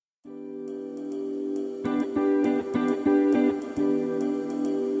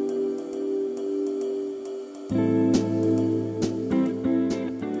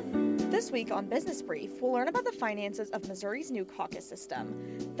This week on Business Brief, we'll learn about the finances of Missouri's new caucus system.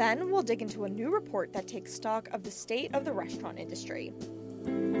 Then we'll dig into a new report that takes stock of the state of the restaurant industry.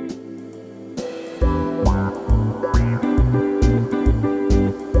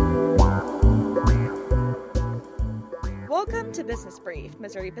 Welcome to Business Brief,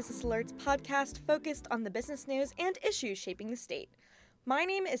 Missouri Business Alert's podcast focused on the business news and issues shaping the state. My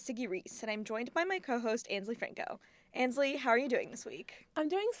name is Siggy Reese, and I'm joined by my co-host, Ansley Franco. Ansley, how are you doing this week? I'm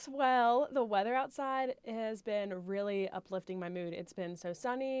doing swell. The weather outside has been really uplifting my mood. It's been so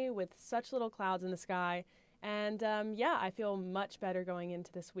sunny with such little clouds in the sky. And I feel much better going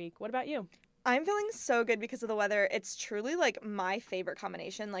into this week. What about you? I'm feeling so good because of the weather. It's truly like my favorite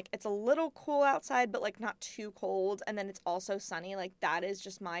combination. Like it's a little cool outside, but like not too cold. And then it's also sunny. Like that is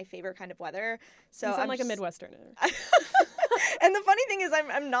just my favorite kind of weather. So you sound I'm like a Midwesterner. And the funny thing is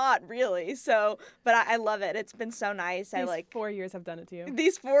I'm not really. So, but I love it. It's been so nice. These 4 years have done it to you.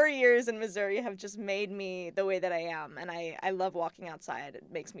 These 4 years in Missouri have just made me the way that I am. And I love walking outside.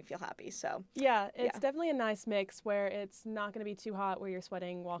 It makes me feel happy. So yeah, it's definitely a nice mix where it's not going to be too hot where you're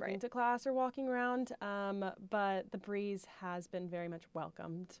sweating walking to class or walking around. But the breeze has been very much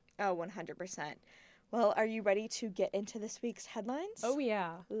welcomed. Oh, 100%. Well, are you ready to get into this week's headlines? Oh,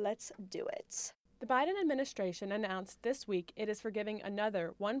 yeah. Let's do it. The Biden administration announced this week it is forgiving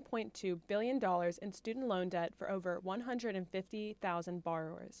another $1.2 billion in student loan debt for over 150,000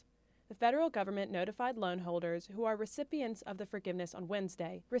 borrowers. The federal government notified loan holders who are recipients of the forgiveness on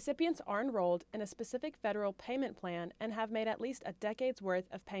Wednesday. Recipients are enrolled in a specific federal payment plan and have made at least a decade's worth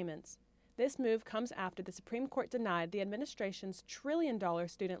of payments. This move comes after the Supreme Court denied the administration's trillion-dollar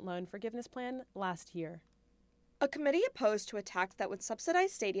student loan forgiveness plan last year. A committee opposed to a tax that would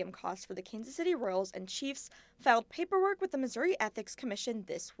subsidize stadium costs for the Kansas City Royals and Chiefs filed paperwork with the Missouri Ethics Commission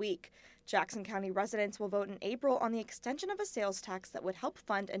this week. Jackson County residents will vote in April on the extension of a sales tax that would help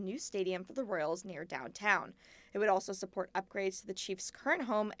fund a new stadium for the Royals near downtown. It would also support upgrades to the Chiefs' current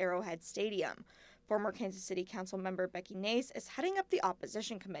home, Arrowhead Stadium. Former Kansas City Council member Becky Nace is heading up the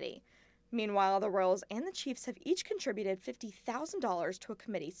opposition committee. Meanwhile, the Royals and the Chiefs have each contributed $50,000 to a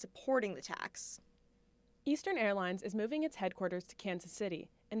committee supporting the tax. Eastern Airlines is moving its headquarters to Kansas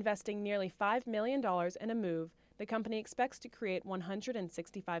City, investing nearly $5 million in a move the company expects to create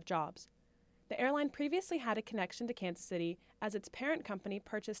 165 jobs. The airline previously had a connection to Kansas City as its parent company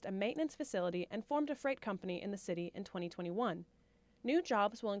purchased a maintenance facility and formed a freight company in the city in 2021. New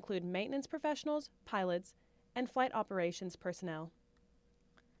jobs will include maintenance professionals, pilots, and flight operations personnel.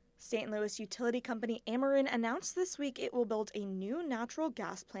 St. Louis utility company Ameren announced this week it will build a new natural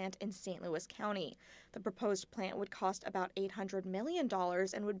gas plant in St. Louis County. The proposed plant would cost about $800 million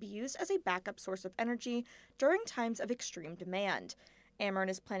and would be used as a backup source of energy during times of extreme demand. Ameren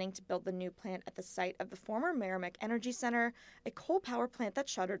is planning to build the new plant at the site of the former Merrimack Energy Center, a coal power plant that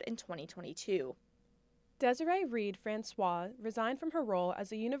shuttered in 2022. Desiree Reed Francois resigned from her role as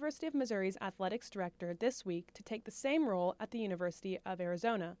the University of Missouri's athletics director this week to take the same role at the University of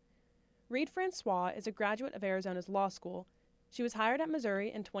Arizona. Reed Francois is a graduate of Arizona's law school. She was hired at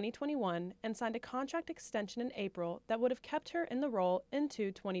Missouri in 2021 and signed a contract extension in April that would have kept her in the role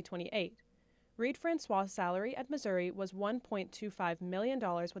into 2028. Reed Francois' salary at Missouri was $1.25 million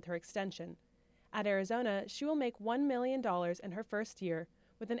with her extension. At Arizona, she will make $1 million in her first year,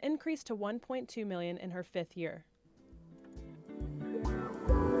 with an increase to $1.2 million in her fifth year.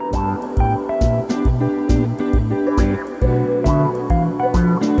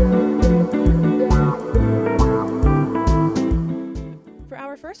 For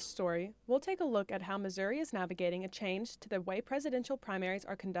our first story, we'll take a look at how Missouri is navigating a change to the way presidential primaries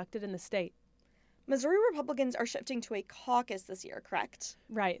are conducted in the state. Missouri Republicans are shifting to a caucus this year, correct?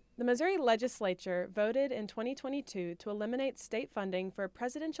 Right. The Missouri legislature voted in 2022 to eliminate state funding for a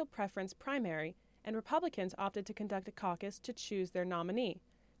presidential preference primary, and Republicans opted to conduct a caucus to choose their nominee.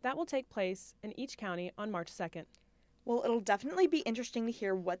 That will take place in each county on March 2nd. Well, it'll definitely be interesting to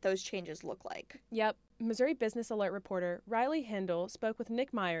hear what those changes look like. Yep. Missouri Business Alert reporter Riley Hindle spoke with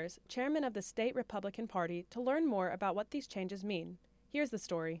Nick Myers, chairman of the state Republican Party, to learn more about what these changes mean. Here's the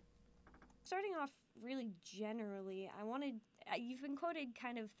story. Starting off really generally, you've been quoted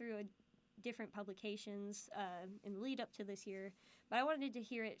kind of through different publications in the lead up to this year, but I wanted to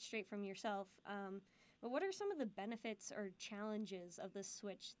hear it straight from yourself. But what are some of the benefits or challenges of this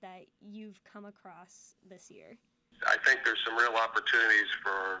switch that you've come across this year? I think there's some real opportunities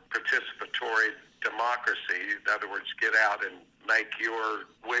for participatory democracy. In other words, get out and make your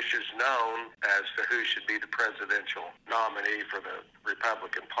wishes known as to who should be the presidential nominee for the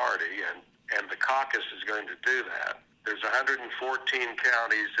Republican Party, and the caucus is going to do that. There's 114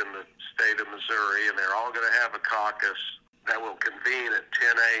 counties in the state of Missouri, and they're all going to have a caucus that will convene at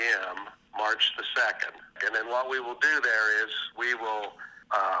 10 a.m. March the 2nd. And then what we will do there is we will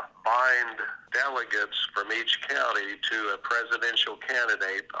bind delegates from each county to a presidential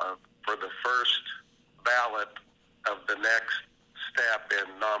candidate for the first ballot of the next step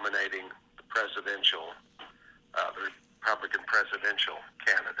in nominating the Republican presidential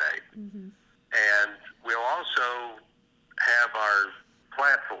candidate. Mm-hmm. And we'll also have our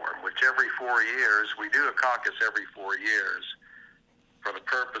platform, which every 4 years, we do a caucus every 4 years for the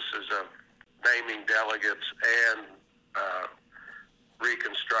purposes of naming delegates and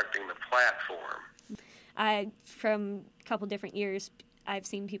reconstructing the platform. From a couple different years, I've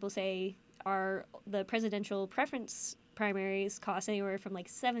seen people say the presidential preference primaries cost anywhere from like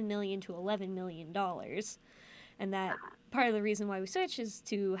 $7 million to $11 million. And that part of the reason why we switched is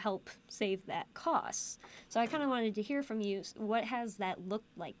to help save that cost. So I kind of wanted to hear from you, what has that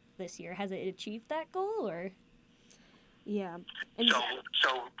looked like this year? Has it achieved that goal, or? Yeah. And so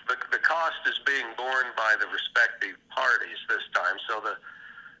the cost is being borne by the respective parties this time. So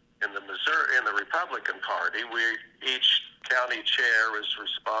in the Republican Party, each county chair is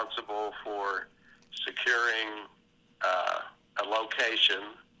responsible for securing a location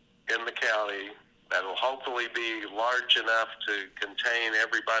in the county that will hopefully be large enough to contain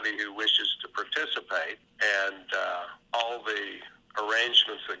everybody who wishes to participate, and all the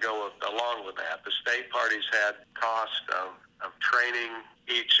arrangements that go along with that. The state parties had cost of training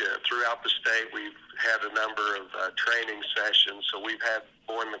throughout the state. We've had a number of training sessions, so we've had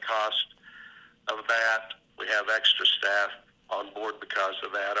borne the cost of that. We have extra staff on board because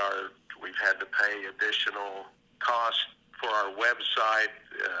of that. We've had to pay additional cost for our website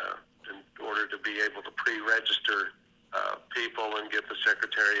in order to be able to pre-register people and get the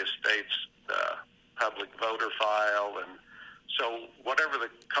Secretary of State's public voter file. And so whatever the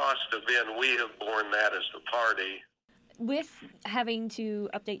cost have been, we have borne that as the party. With having to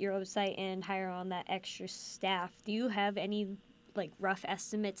update your website and hire on that extra staff, do you have any rough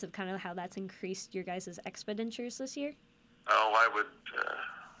estimates of kind of how that's increased your guys' expenditures this year? Oh, I would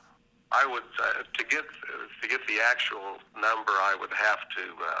to get the actual number, I would have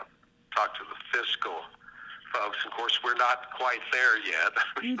to talk to the fiscal folks. Of course, we're not quite there yet.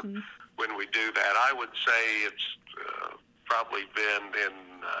 Mm-hmm. When we do that, I would say it's probably been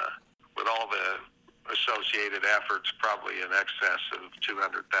with all the associated efforts, probably in excess of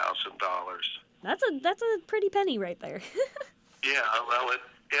 $200,000. That's a pretty penny right there. Yeah, well, it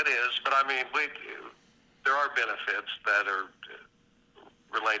is, but I mean, there are benefits that are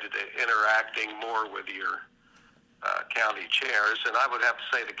related to interacting more with your county chairs, and I would have to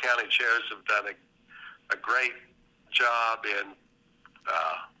say the county chairs have done a great job in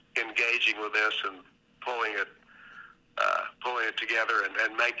engaging with this and pulling it together and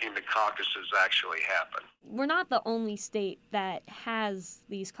making the caucuses actually happen. We're not the only state that has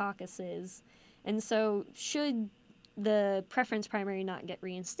these caucuses, and so should the preference primary not get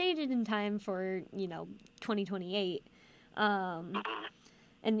reinstated in time for 2028,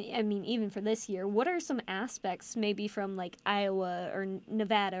 and I mean even for this year, what are some aspects maybe from Iowa or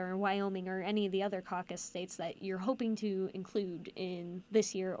Nevada or Wyoming or any of the other caucus states that you're hoping to include in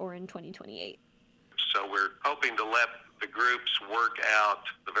this year or in 2028? So we're hoping to let the groups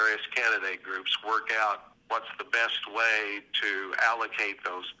the various candidate groups work out what's the best way to allocate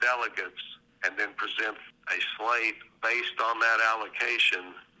those delegates, and then present a slate based on that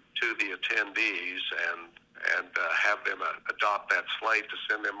allocation to the attendees, and have them adopt that slate to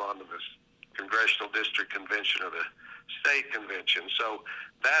send them on to the Congressional District Convention or the State Convention. So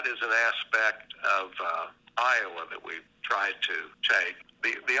that is an aspect of Iowa that we've tried to take.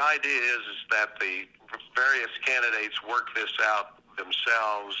 The idea is that the various candidates work this out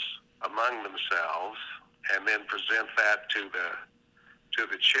themselves, among themselves, and then present that to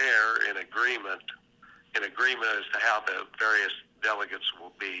the chair in agreement as to how the various delegates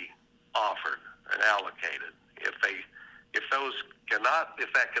will be offered and allocated. If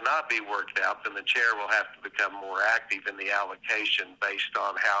that cannot be worked out, then the chair will have to become more active in the allocation based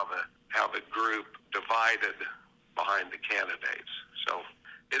on how the group divided behind the candidates. So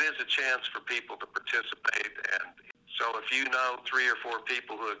it is a chance for people to participate, and so if you know 3 or 4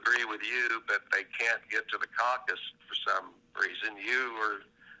 people who agree with you but they can't get to the caucus for some reason, you are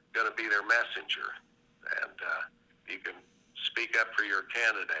going to be their messenger, and you can speak up for your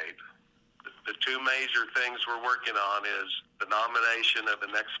candidate. The 2 major things we're working on is the nomination of the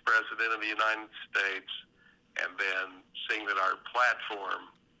next president of the United States, and then seeing that our platform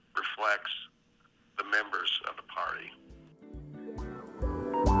reflects the members of the party.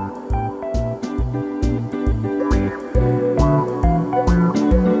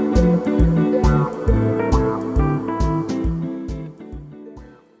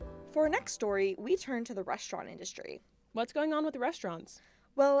 For our next next story, we turn to the restaurant industry. What's going on with the restaurants?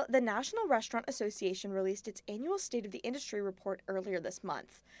 Well, the National Restaurant Association released its annual State of the Industry report earlier this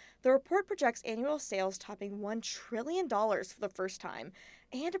month. The report projects annual sales topping $1 trillion for the first time,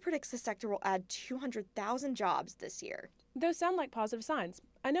 and it predicts the sector will add 200,000 jobs this year. Those sound like positive signs.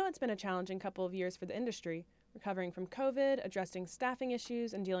 I know it's been a challenging couple of years for the industry, recovering from COVID, addressing staffing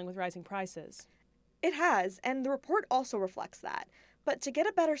issues, and dealing with rising prices. It has, and the report also reflects that. But to get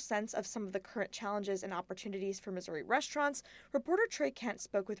a better sense of some of the current challenges and opportunities for Missouri restaurants, reporter Trey Kent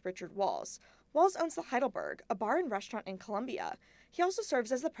spoke with Richard Walls. Walls owns the Heidelberg, a bar and restaurant in Columbia. He also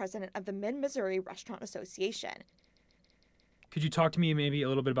serves as the president of the Mid-Missouri Restaurant Association. Could you talk to me maybe a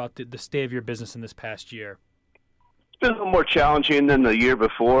little bit about the state of your business in this past year? It's been a little more challenging than the year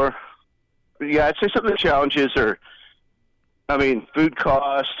before. Yeah, I'd say some of the challenges are, food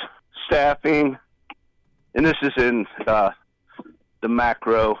cost, staffing, and this is in the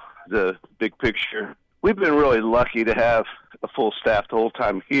macro, the big picture. We've been really lucky to have a full staff the whole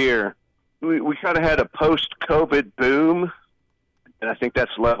time here. We kind of had a post-COVID boom, and I think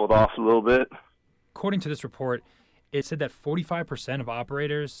that's leveled off a little bit. According to this report, it said that 45% of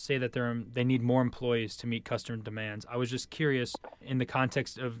operators say that they need more employees to meet customer demands. I was just curious, in the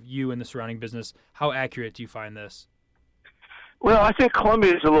context of you and the surrounding business, how accurate do you find this? Well, I think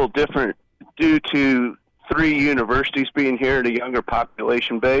Columbia is a little different due to 3 universities being here at a younger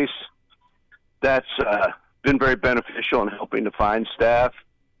population base. That's been very beneficial in helping to find staff.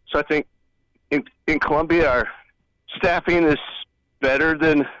 So I think in Columbia, our staffing is better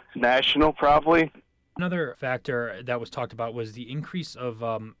than national, probably. Another factor that was talked about was the increase of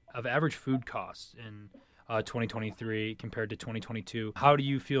average food costs in 2023 compared to 2022. How do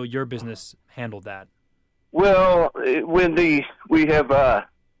you feel your business handled that? Well, we have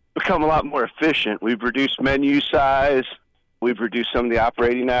become a lot more efficient. We've reduced menu size. We've reduced some of the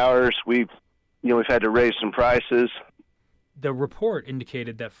operating hours. We've had to raise some prices. The report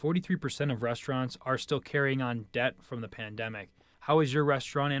indicated that 43% of restaurants are still carrying on debt from the pandemic. How has your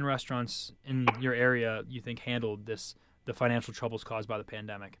restaurant and restaurants in your area, you think, handled the financial troubles caused by the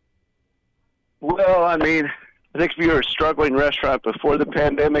pandemic? Well, I think if you were a struggling restaurant before the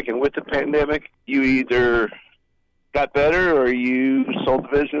pandemic and with the pandemic, you either got better or you sold the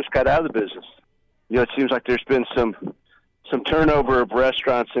business, got out of the business. It seems like there's been some turnover of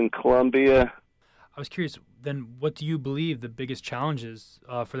restaurants in Columbia. I was curious, then what do you believe the biggest challenges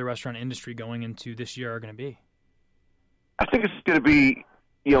for the restaurant industry going into this year are going to be? I think it's going to be,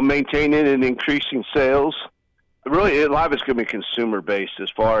 maintaining and increasing sales. Really, a lot of it's going to be consumer-based as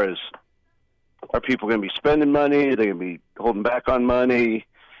far as, are people going to be spending money? Are they going to be holding back on money?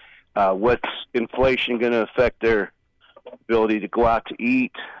 What's inflation going to affect their ability to go out to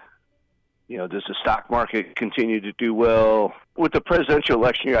eat? Does the stock market continue to do well? With the presidential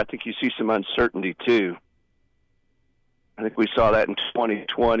election year, I think you see some uncertainty, too. I think we saw that in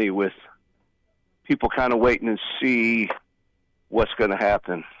 2020 with people kind of waiting to see what's going to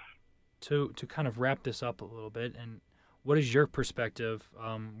happen. To kind of wrap this up a little bit, and what is your perspective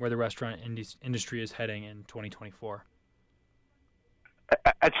where the restaurant industry is heading in 2024?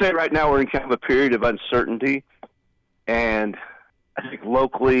 I'd say right now we're in kind of a period of uncertainty, and I think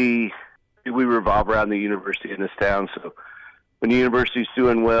locally we revolve around the university in this town. So when the university's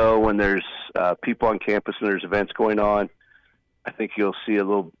doing well, when there's people on campus and there's events going on, I think you'll see be a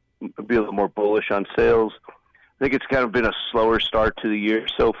little more bullish on sales. I think it's kind of been a slower start to the year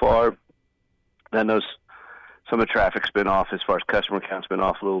so far. I know some of the traffic's been off as far as customer count's been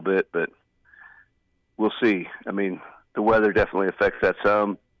off a little bit, but we'll see. The weather definitely affects that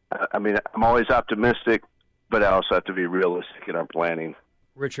some. I'm always optimistic, but I also have to be realistic in our planning.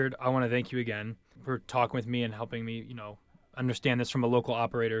 Richard, I want to thank you again for talking with me and helping me, understand this from a local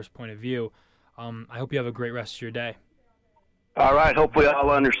operator's point of view. I hope you have a great rest of your day. All right. Hopefully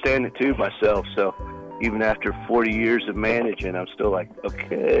I'll understand it too myself. So even after 40 years of managing, I'm still like,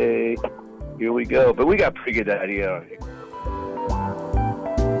 okay, here we go. But we got a pretty good idea on it.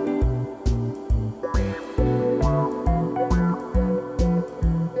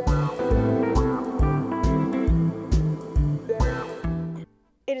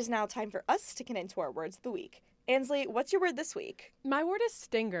 It is now time for us to get into our words of the week. Ansley, what's your word this week? My word is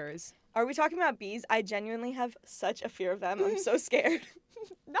stingers. Are we talking about bees? I genuinely have such a fear of them. I'm so scared.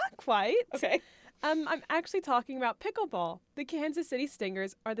 Not quite. Okay. I'm actually talking about pickleball. The Kansas City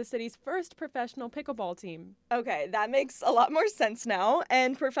Stingers are the city's first professional pickleball team. Okay, that makes a lot more sense now.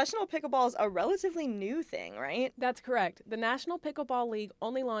 And professional pickleball is a relatively new thing, right? That's correct. The National Pickleball League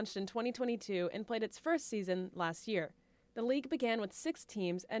only launched in 2022 and played its first season last year. The league began with 6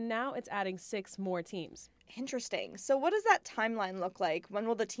 teams, and now it's adding 6 more teams. Interesting. So what does that timeline look like? When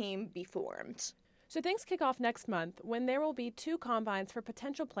will the team be formed? So things kick off next month when there will be 2 combines for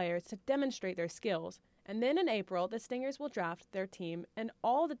potential players to demonstrate their skills. And then in April, the Stingers will draft their team, and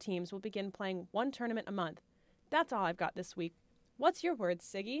all the teams will begin playing 1 tournament a month. That's all I've got this week. What's your word,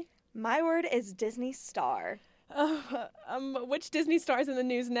 Siggy? My word is Disney star. Which Disney star's in the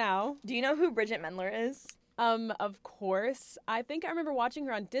news now? Do you know who Bridget Mendler is? Of course. I think I remember watching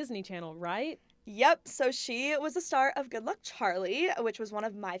her on Disney Channel, right? Yep, so she was a star of Good Luck Charlie, which was one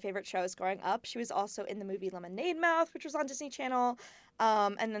of my favorite shows growing up. She was also in the movie Lemonade Mouth, which was on Disney Channel.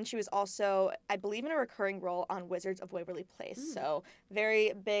 And then she was also, I believe, in a recurring role on Wizards of Waverly Place. So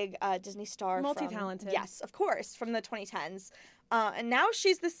very big Disney star. Multi-talented. Yes, of course, from the 2010s. And now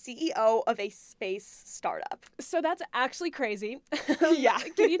she's the CEO of a space startup. So that's actually crazy. Yeah.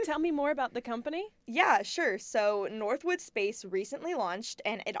 Can you tell me more about the company? Yeah, sure. So Northwood Space recently launched,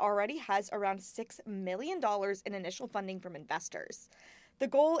 and it already has around $6 million in initial funding from investors. The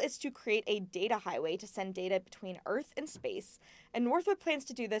goal is to create a data highway to send data between Earth and space, and Northwood plans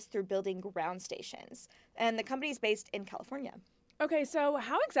to do this through building ground stations. And the company is based in California. Okay, so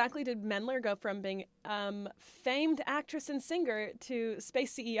how exactly did Mendler go from being famed actress and singer to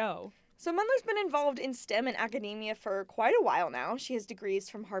space CEO? So Mendler's been involved in STEM and academia for quite a while now. She has degrees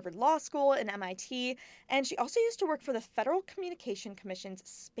from Harvard Law School and MIT, and she also used to work for the Federal Communication Commission's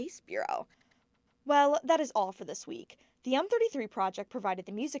Space Bureau. Well, that is all for this week. The M33 Project provided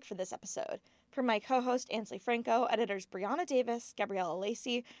the music for this episode. For my co-host Ansley Franco, editors Brianna Davis, Gabriella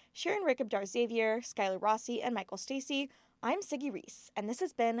Lacey, Sharon Rickab-Dar-Xavier, Skylar Rossi, and Michael Stacy, I'm Siggy Reese, and this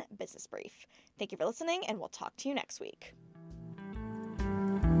has been Business Brief. Thank you for listening, and we'll talk to you next week.